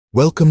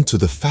Welcome to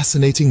the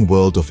fascinating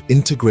world of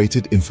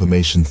integrated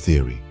information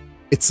theory.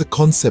 It's a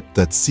concept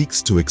that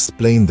seeks to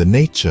explain the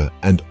nature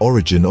and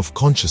origin of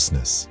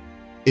consciousness.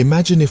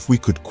 Imagine if we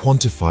could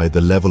quantify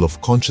the level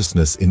of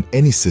consciousness in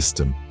any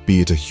system,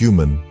 be it a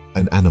human,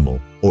 an animal,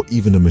 or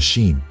even a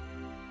machine.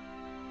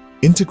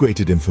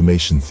 Integrated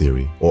information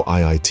theory, or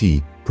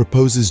IIT,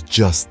 proposes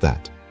just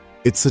that.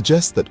 It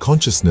suggests that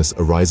consciousness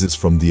arises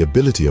from the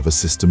ability of a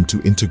system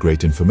to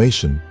integrate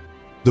information.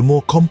 The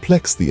more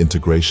complex the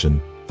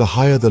integration, the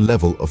higher the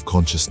level of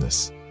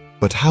consciousness.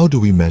 But how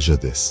do we measure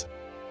this?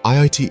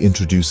 IIT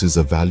introduces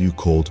a value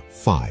called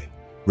phi,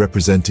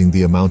 representing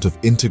the amount of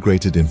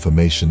integrated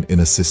information in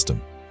a system.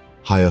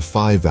 Higher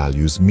phi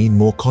values mean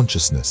more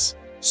consciousness.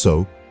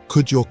 So,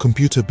 could your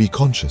computer be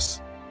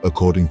conscious?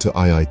 According to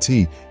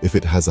IIT, if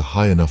it has a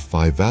high enough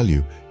phi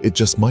value, it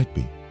just might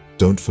be.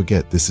 Don't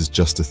forget, this is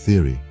just a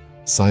theory.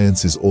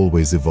 Science is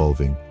always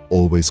evolving,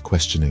 always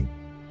questioning.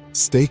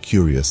 Stay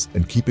curious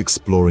and keep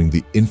exploring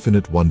the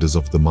infinite wonders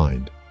of the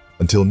mind.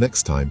 Until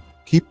next time,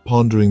 keep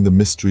pondering the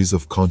mysteries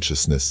of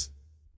consciousness.